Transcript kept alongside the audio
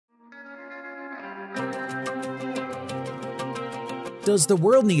Does the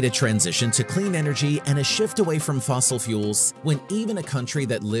world need a transition to clean energy and a shift away from fossil fuels when even a country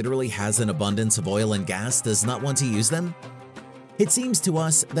that literally has an abundance of oil and gas does not want to use them? It seems to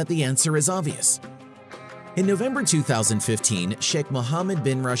us that the answer is obvious. In November 2015, Sheikh Mohammed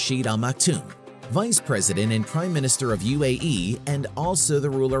bin Rashid Al Maktoum, Vice President and Prime Minister of UAE and also the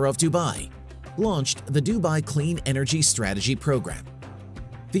ruler of Dubai, launched the Dubai Clean Energy Strategy Program.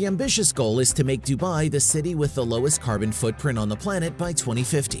 The ambitious goal is to make Dubai the city with the lowest carbon footprint on the planet by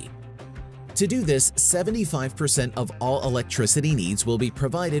 2050. To do this, 75% of all electricity needs will be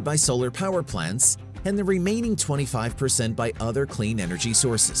provided by solar power plants and the remaining 25% by other clean energy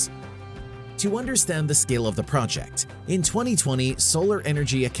sources. To understand the scale of the project, in 2020, solar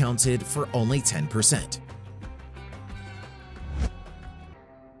energy accounted for only 10%.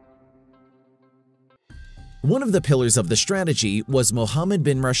 One of the pillars of the strategy was Mohammed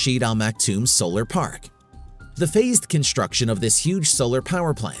bin Rashid Al Maktoum's solar park. The phased construction of this huge solar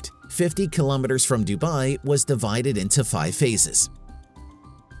power plant, 50 kilometers from Dubai, was divided into 5 phases.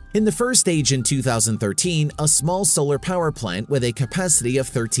 In the first stage in 2013, a small solar power plant with a capacity of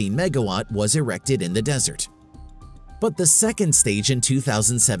 13 megawatt was erected in the desert. But the second stage in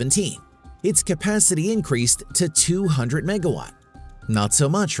 2017, its capacity increased to 200 megawatt. Not so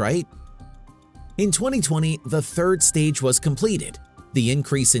much, right? In 2020, the third stage was completed. The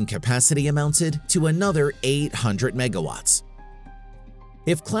increase in capacity amounted to another 800 megawatts.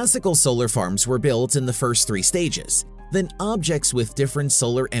 If classical solar farms were built in the first 3 stages, then objects with different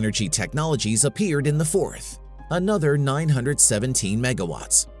solar energy technologies appeared in the fourth, another 917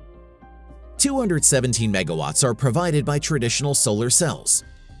 megawatts. 217 megawatts are provided by traditional solar cells.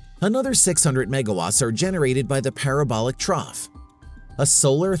 Another 600 megawatts are generated by the parabolic trough, a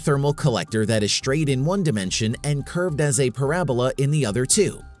solar thermal collector that is straight in one dimension and curved as a parabola in the other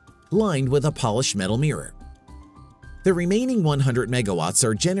 2, lined with a polished metal mirror. The remaining 100 megawatts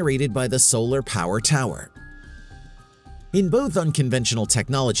are generated by the solar power tower. In both unconventional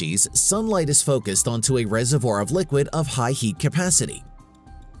technologies, sunlight is focused onto a reservoir of liquid of high heat capacity.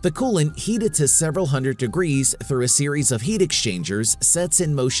 The coolant, heated to several hundred degrees through a series of heat exchangers, sets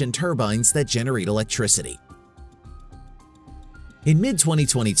in motion turbines that generate electricity. In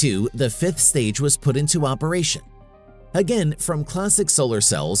mid-2022, the 5th stage was put into operation, again from classic solar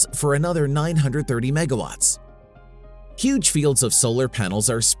cells for another 930 megawatts. Huge fields of solar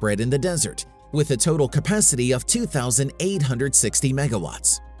panels are spread in the desert, with a total capacity of 2,860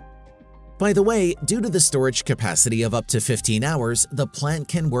 megawatts. By the way, due to the storage capacity of up to 15 hours, the plant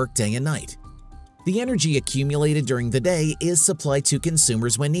can work day and night. The energy accumulated during the day is supplied to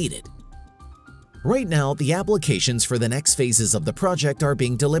consumers when needed. Right now, the applications for the next phases of the project are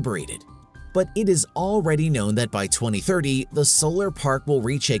being deliberated, but it is already known that by 2030, the solar park will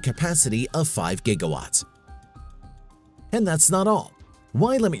reach a capacity of 5 gigawatts. And that's not all.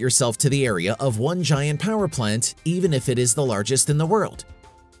 Why limit yourself to the area of one giant power plant, even if it is the largest in the world?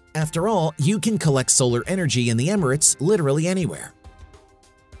 After all, you can collect solar energy in the Emirates literally anywhere.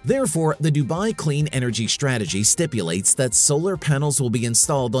 Therefore, the Dubai Clean Energy Strategy stipulates that solar panels will be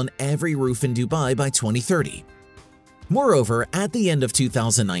installed on every roof in Dubai by 2030. Moreover, at the end of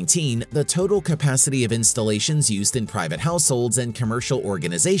 2019, the total capacity of installations used in private households and commercial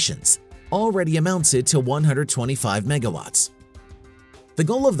organizations already amounted to 125 megawatts. The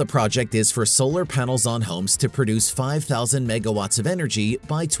goal of the project is for solar panels on homes to produce 5,000 megawatts of energy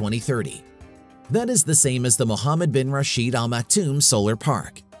by 2030. That is the same as the Mohammed bin Rashid Al Maktoum Solar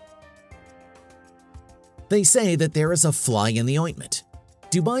Park. They say that there is a fly in the ointment.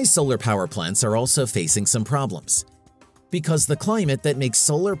 Dubai's solar power plants are also facing some problems, because the climate that makes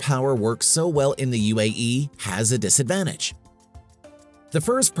solar power work so well in the UAE has a disadvantage. The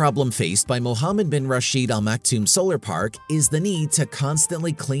first problem faced by Mohammed bin Rashid Al Maktoum Solar Park is the need to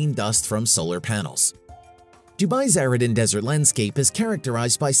constantly clean dust from solar panels. Dubai's arid and desert landscape is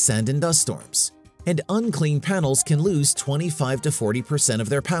characterized by sand and dust storms, and unclean panels can lose 25 to 40% of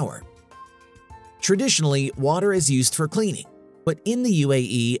their power. Traditionally, water is used for cleaning, but in the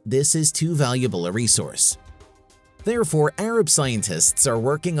UAE, this is too valuable a resource. Therefore, Arab scientists are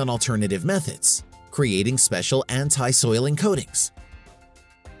working on alternative methods, creating special anti-soiling coatings.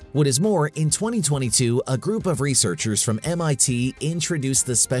 What is more, in 2022, a group of researchers from MIT introduced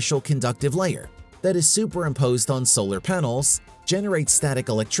the special conductive layer that is superimposed on solar panels, generates static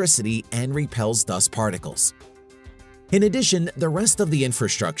electricity, and repels dust particles. In addition, the rest of the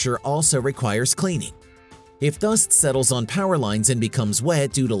infrastructure also requires cleaning. If dust settles on power lines and becomes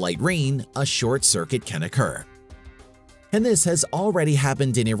wet due to light rain, a short circuit can occur. And this has already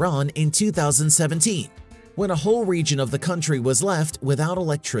happened in Iran in 2017, when a whole region of the country was left without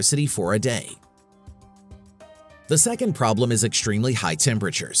electricity for a day. The second problem is extremely high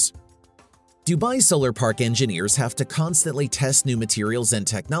temperatures. Dubai solar park engineers have to constantly test new materials and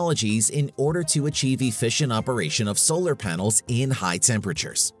technologies in order to achieve efficient operation of solar panels in high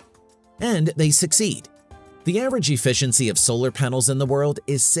temperatures. And they succeed. The average efficiency of solar panels in the world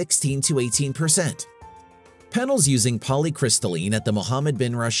is 16 to 18%. Panels using polycrystalline at the Mohammed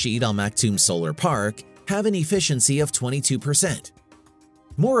bin Rashid Al Maktoum Solar Park have an efficiency of 22%.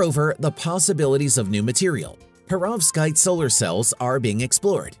 Moreover, the possibilities of new material, perovskite solar cells, are being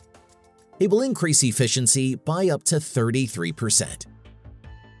explored. It will increase efficiency by up to 33%.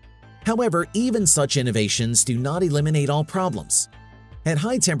 However, even such innovations do not eliminate all problems. At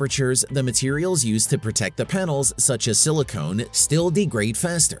high temperatures, the materials used to protect the panels, such as silicone, still degrade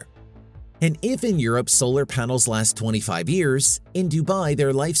faster. And if in Europe solar panels last 25 years, in Dubai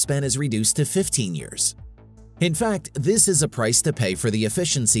their lifespan is reduced to 15 years. In fact, this is a price to pay for the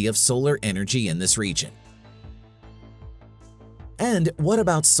efficiency of solar energy in this region. And what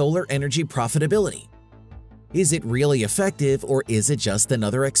about solar energy profitability? Is it really effective, or is it just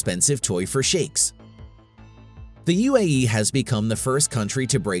another expensive toy for sheikhs? The UAE has become the first country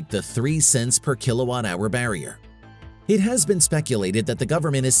to break the 3 cents per kilowatt-hour barrier. It has been speculated that the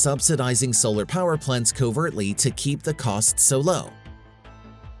government is subsidizing solar power plants covertly to keep the costs so low.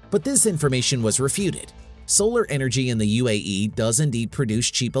 But this information was refuted. Solar energy in the UAE does indeed produce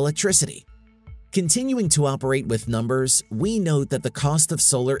cheap electricity. Continuing to operate with numbers, we note that the cost of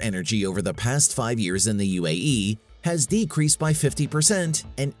solar energy over the past 5 years in the UAE has decreased by 50%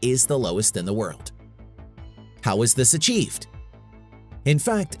 and is the lowest in the world. How is this achieved? In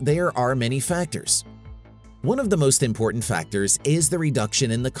fact, there are many factors. One of the most important factors is the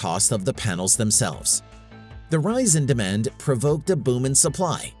reduction in the cost of the panels themselves. The rise in demand provoked a boom in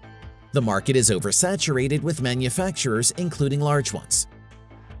supply. The market is oversaturated with manufacturers, including large ones.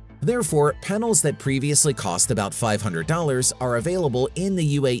 Therefore, panels that previously cost about $500 are available in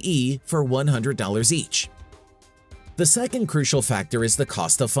the UAE for $100 each. The second crucial factor is the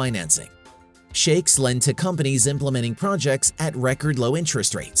cost of financing. Sheikhs lend to companies implementing projects at record low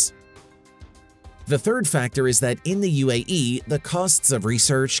interest rates. The third factor is that in the UAE, the costs of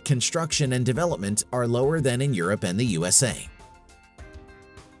research, construction, and development are lower than in Europe and the USA.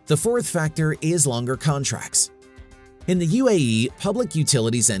 The fourth factor is longer contracts. In the UAE, public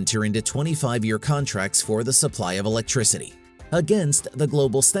utilities enter into 25-year contracts for the supply of electricity, against the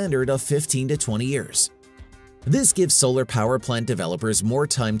global standard of 15 to 20 years. This gives solar power plant developers more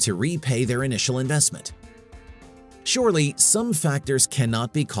time to repay their initial investment. Surely, some factors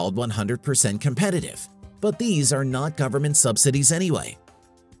cannot be called 100% competitive, but these are not government subsidies anyway.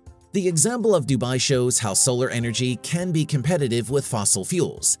 The example of Dubai shows how solar energy can be competitive with fossil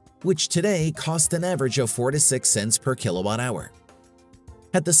fuels, which today cost an average of 4 to 6 cents per kilowatt-hour.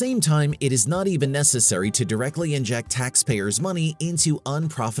 At the same time, it is not even necessary to directly inject taxpayers' money into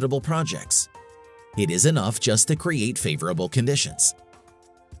unprofitable projects. It is enough just to create favorable conditions.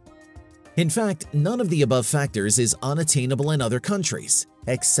 In fact, none of the above factors is unattainable in other countries,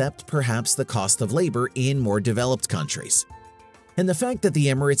 except perhaps the cost of labor in more developed countries, and the fact that the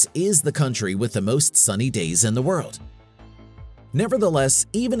Emirates is the country with the most sunny days in the world. Nevertheless,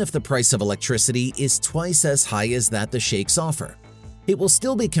 even if the price of electricity is twice as high as that the sheikhs offer, it will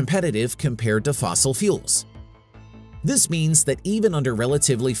still be competitive compared to fossil fuels. This means that even under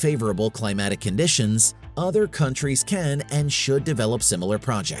relatively favorable climatic conditions, other countries can and should develop similar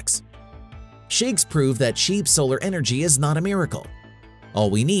projects. Sheikhs prove that cheap solar energy is not a miracle. All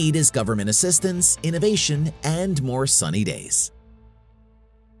we need is government assistance, innovation, and more sunny days.